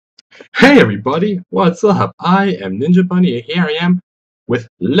Hey everybody, what's up? I am Ninja Bunny and here I am with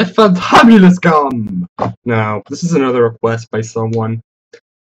Le Fantabulous Gum! Now, this is another request by someone.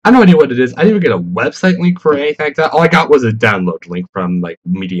 I have no idea what it is. I didn't even get a website link for anything like that. All I got was a download link from like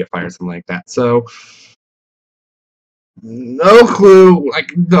Mediafire or something like that. So, no clue,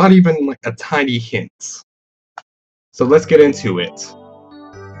 like not even like a tiny hint. So let's get into it.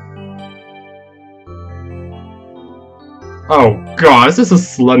 Oh god, is this a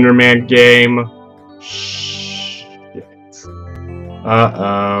Slender Man game? Shit.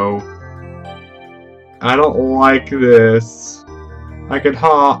 Uh-oh. I don't like this. I can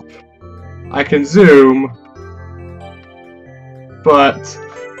hop. I can zoom. But,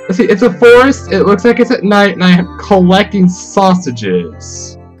 let's see, it's a forest. It looks like it's at night, and I am collecting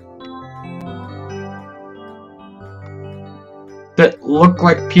sausages. That look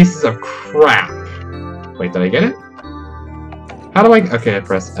like pieces of crap. Wait, did I get it? How do I... Okay, I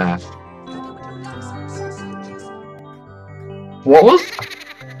press F. What was...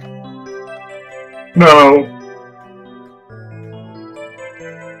 No.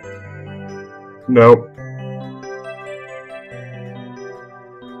 Nope.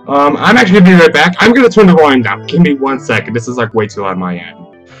 I'm actually gonna be right back. I'm gonna turn the volume down. Give me 1 second. This is like way too loud on my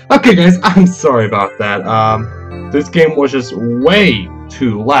end. Okay, guys, I'm sorry about that. This game was just way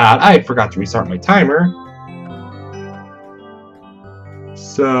too loud. I forgot to restart my timer.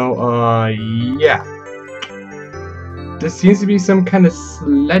 So, yeah. This seems to be some kind of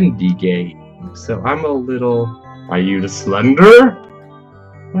Slendy game. So I'm a little... Are you the Slender?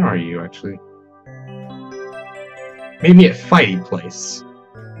 Where are you, actually? Meet me at Fighty Place.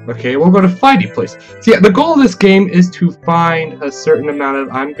 Okay, we'll go to Fighty Place. So yeah, the goal of this game is to find a certain amount of...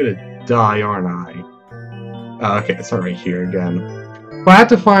 I'm gonna die, aren't I? Okay, it's right here again. But I have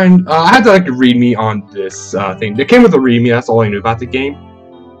to find... I had to, like, read me on this thing. It came with a read me, that's all I knew about the game.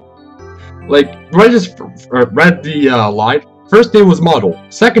 Like, I just read the line. First day was model,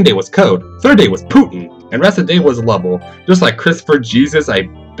 second day was code, third day was Putin, and rest of the day was level. Just like Christopher Jesus, I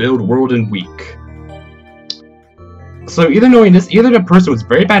build world in week. So either knowing this, either the person was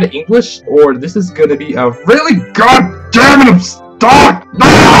very bad at English, or this is gonna be a really goddamn it, I'm stuck!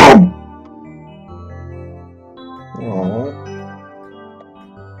 No! Aww.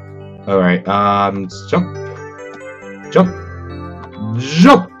 Alright, let's jump. Jump!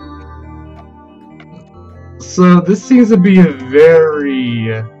 So this seems to be a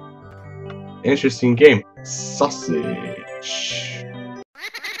very interesting game. Sausage.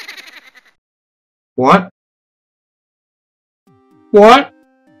 What? What?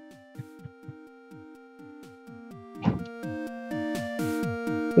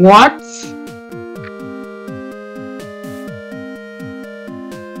 What?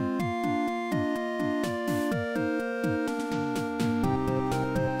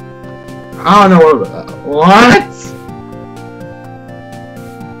 I don't know what?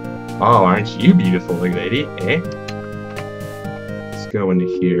 Oh, aren't you beautiful, lady? Eh? Let's go into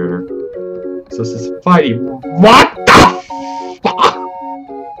here. So this is Fighty. What the fuck?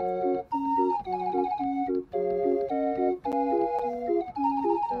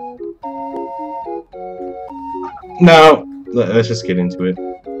 No, let's just get into it.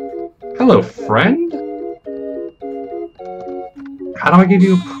 Hello, friend? How do I give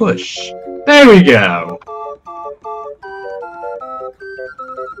you a push? There we go!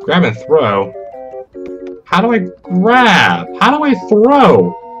 Grab and throw. How do I grab? How do I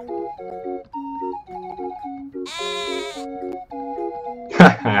throw?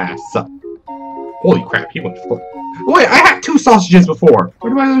 Haha, suck. Holy crap, he went flip. Wait, I had 2 sausages before! Where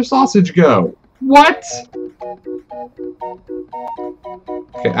did my other sausage go? What?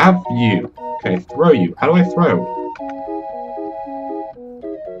 Okay, I have you. Okay, throw you. How do I throw?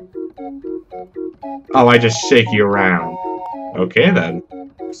 Oh, I just shake you around. Okay then.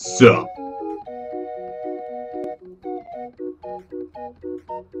 So.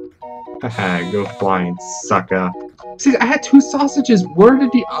 Haha, go flying, sucker. See, I had 2 sausages. Where did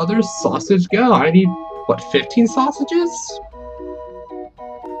the other sausage go? I need, what, 15 sausages?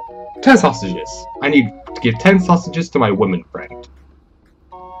 10 sausages. I need to give 10 sausages to my woman friend.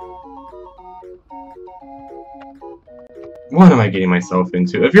 What am I getting myself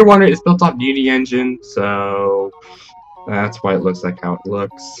into? If you're wondering, it's built off Unity engine, so that's why it looks like how it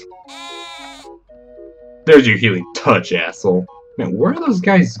looks. There's your healing touch, asshole. Man, where are those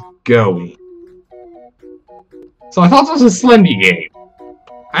guys going? So I thought this was a Slendy game.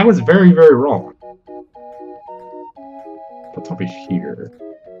 I was very, very wrong. What's over here?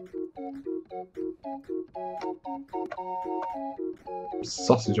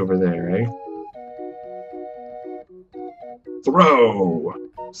 Sausage over there, eh? Throw!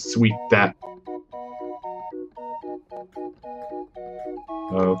 Sweep that.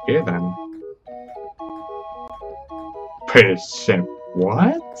 Okay then. Percent.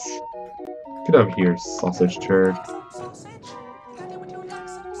 What? Get over here, sausage turd.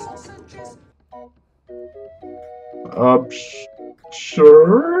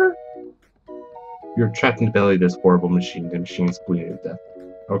 Sure? You're trapped in the belly of this horrible machine. The machine's bleeding to death.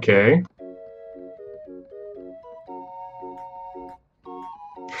 Okay.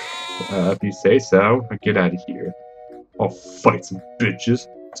 If you say so, get out of here. I'll fight some bitches.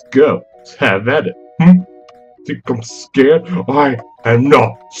 Let's go. Let's have at it. Think I'm scared? I am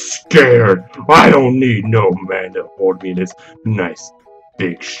not scared. I don't need no man to hold me in his nice,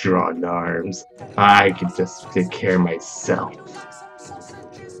 big, strong arms. I can just take care of myself.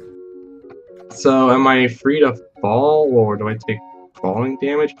 So, am I free to fall, or do I take falling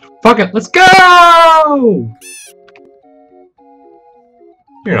damage? Fuck it, let's go!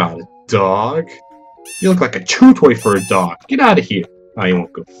 You're not a dog. You look like a chew toy for a dog. Get out of here. Oh, you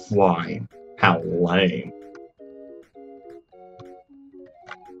won't go flying. How lame.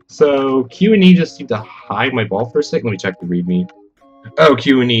 So, Q and E just need to hide my ball for a second. Let me check the readme. Oh,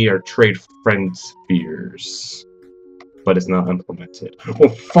 Q and E are trade friend spheres. But it's not implemented. Well,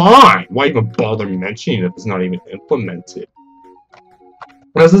 fine! Why even bother mentioning it if it's not even implemented?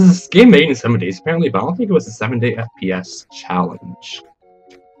 Now, this is this game made in 7 days, apparently, but I don't think it was a 7-day FPS challenge.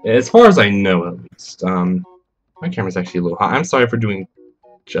 As far as I know, at least. My camera's actually a little hot. I'm sorry for doing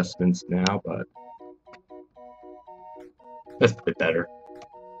adjustments now, but that's a bit better.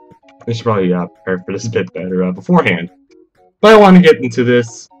 I should probably prepare for this a bit better beforehand. But I want to get into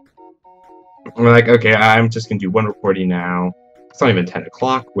this. I'm like, okay, I'm just gonna do one recording now. It's not even 10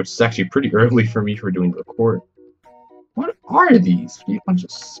 o'clock, which is actually pretty early for me for doing the record. What are these? Are these a bunch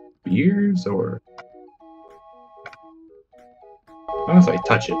of spears, or? Unless I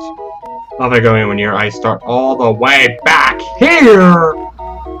touch it. Not if I go anywhere near, I start all the way back here!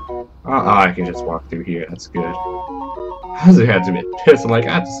 I can just walk through here, that's good. I was had to be pissed. I'm like,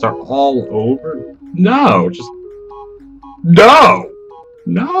 I have to start all over? No, just... No!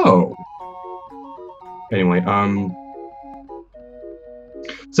 No! Anyway,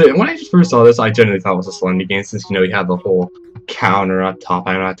 so when I first saw this, I genuinely thought it was a Slender game, since, you know, you have the whole counter up top.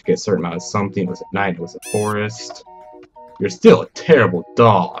 I don't have to get a certain amount of something. It was at night, it was a forest. You're still a terrible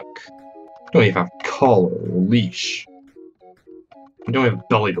dog. You don't even have a collar or a leash. You don't have a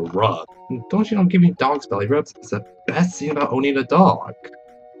belly to rub. Don't you know giving dogs belly rubs is the best thing about owning a dog?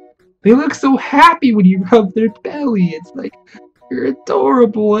 They look so happy when you rub their belly. It's like, you're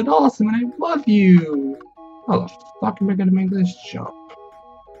adorable and awesome and I love you. How the fuck am I gonna make this jump?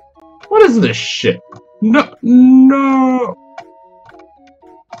 What is this shit? No, no.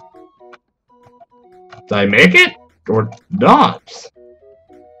 Did I make it? Or not?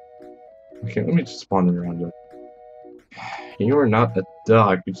 Okay, let me just spawn around it. You are not a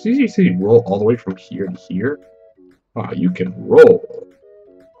dog. Did you see you roll all the way from here to here? Ah, you can roll.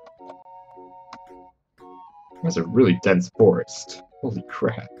 That's a really dense forest. Holy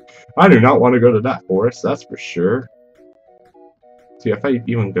crap. I do not want to go to that forest, that's for sure. See, if I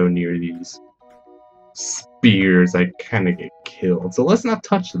even go near these spears, I kind of get killed. So let's not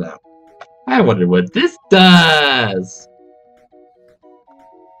touch them. I wonder what this does!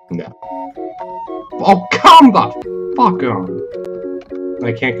 No. Oh, come the fuck on!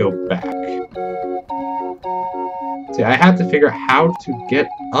 I can't go back. See, I have to figure out how to get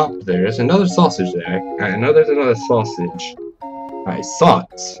up there. There's another sausage there. I know there's another sausage. I saw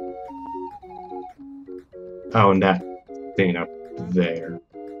it. Oh, and that thing up there.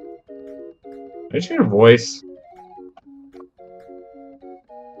 Did I just hear a voice?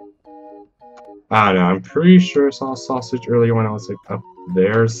 I don't know, I'm pretty sure I saw a sausage earlier when I was like up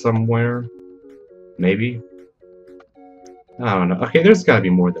there somewhere. Maybe? I don't know. Okay, there's gotta be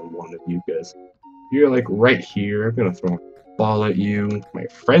more than one of you guys. You're like right here. I'm gonna throw a ball at you. My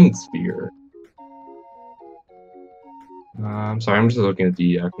friend sphere. I'm sorry, I'm just looking at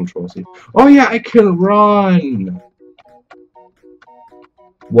the controls. Oh yeah, I can run!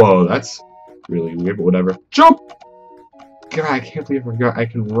 Whoa, that's really weird, but whatever. Jump! God, I can't believe I forgot I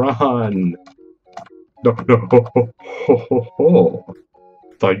can run. No, no, ho, ho, ho, ho, ho.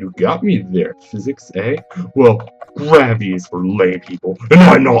 Thought you got me there, physics, eh? Well, gravity is for lame people, and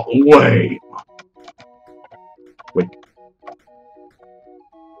I'm not lame! Wait.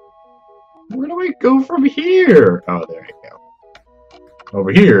 Where do I go from here? Oh, there I go.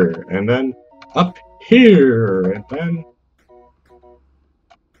 Over here, and then up here, and then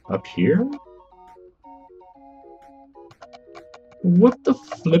up here? What the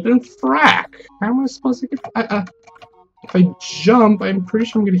flippin' frack? How am I supposed to get... If I jump, I'm pretty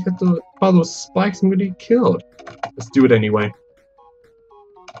sure I'm gonna hit by those spikes. I'm gonna get killed. Let's do it anyway.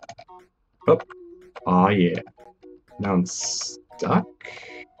 Oh, oh yeah. Now I'm stuck.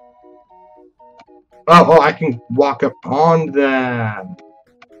 Oh, I can walk up on them.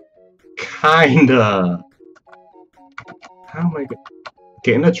 Kinda. How am I gonna...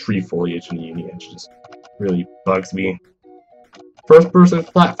 Getting a tree foliage in the edge just really bugs me. First person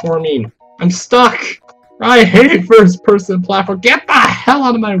platforming. I'm stuck. I hate first person platform. Get the hell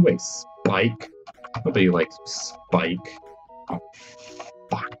out of my way, Spike. Nobody likes Spike. Oh,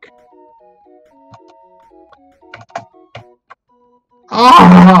 fuck.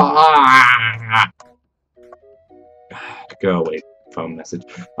 Ah! Go away, phone message.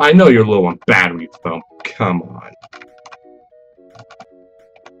 I know you're low on battery, phone. Come on.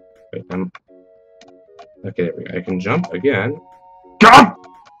 Wait, okay, there we go. I can jump again. God!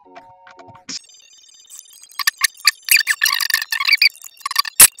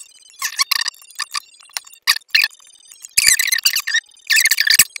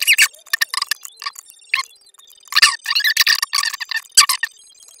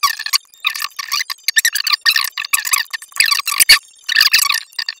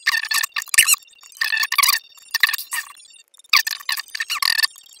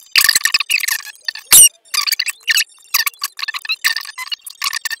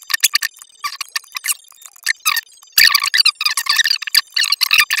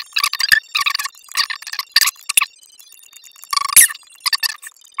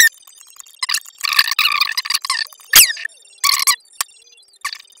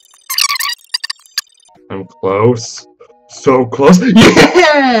 I'm close. So close.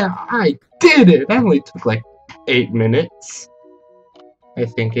 Yeah! I did it! That only took like 8 minutes. I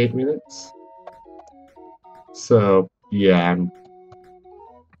think 8 minutes. So, yeah.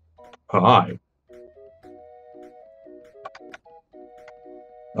 Hi.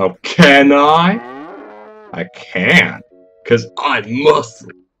 Oh, can I? I can. Because I'm muscle.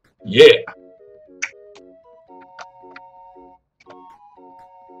 Yeah.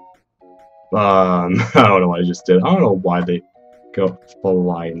 I don't know what I just did. I don't know why they go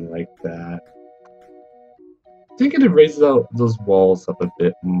flying like that. I think it raises out those walls up a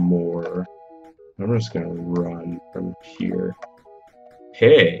bit more. I'm just gonna run from here.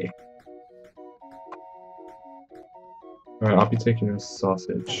 Hey! Alright, I'll be taking a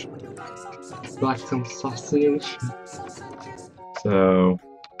sausage. Like some sausage. So...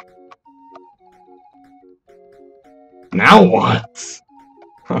 Now what?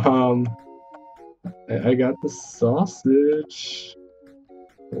 I got the sausage.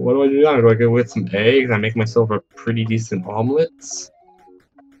 What do I do now? Do I go with some eggs? I make myself a pretty decent omelet?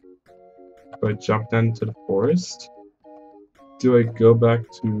 Do I jump down into the forest? Do I go back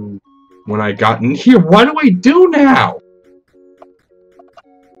to when I got in here? What do I do now?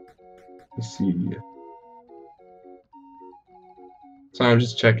 Let's see. So I'm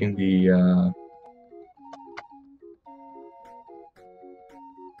just checking the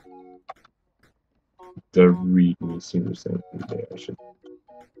readme. See if there's anything there. I should.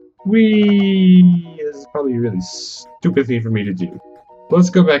 This is probably a really stupid thing for me to do. Let's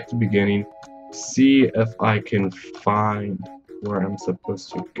go back to the beginning. See if I can find where I'm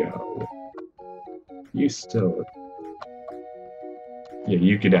supposed to go. You still... Yeah,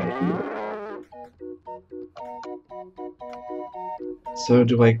 you get out of here. So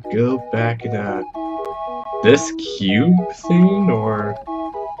do I go back to this cube thing, or...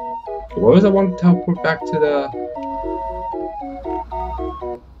 What was I want to teleport back to the...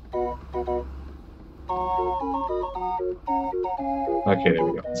 Okay, there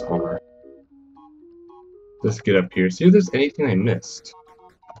we go. It's R. Let's get up here. See if there's anything I missed.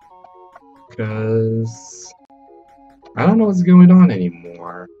 Because... I don't know what's going on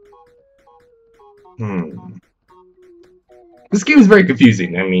anymore. This game is very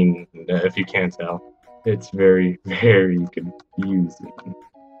confusing. I mean, if you can't tell. It's very, very confusing.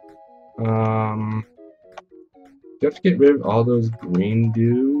 Do you have to get rid of all those green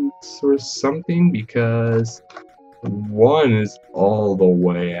dudes or something? Because one is all the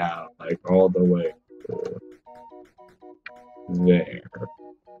way out. Like, all the way there.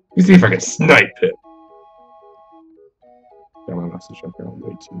 Let me see if I can snipe it. I must have jumped around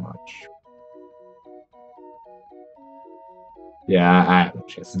way too much. Yeah, I have no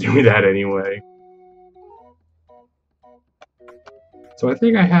chance to do that anyway. So I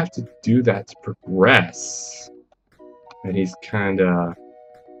think I have to do that to progress. And he's kinda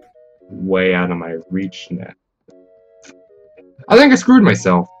way out of my reach now. I think I screwed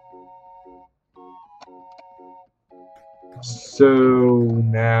myself. So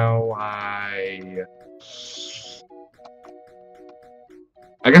now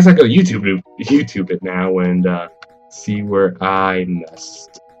I guess I go YouTube it now and see where I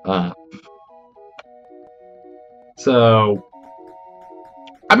messed up. So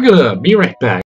I'm gonna be right back.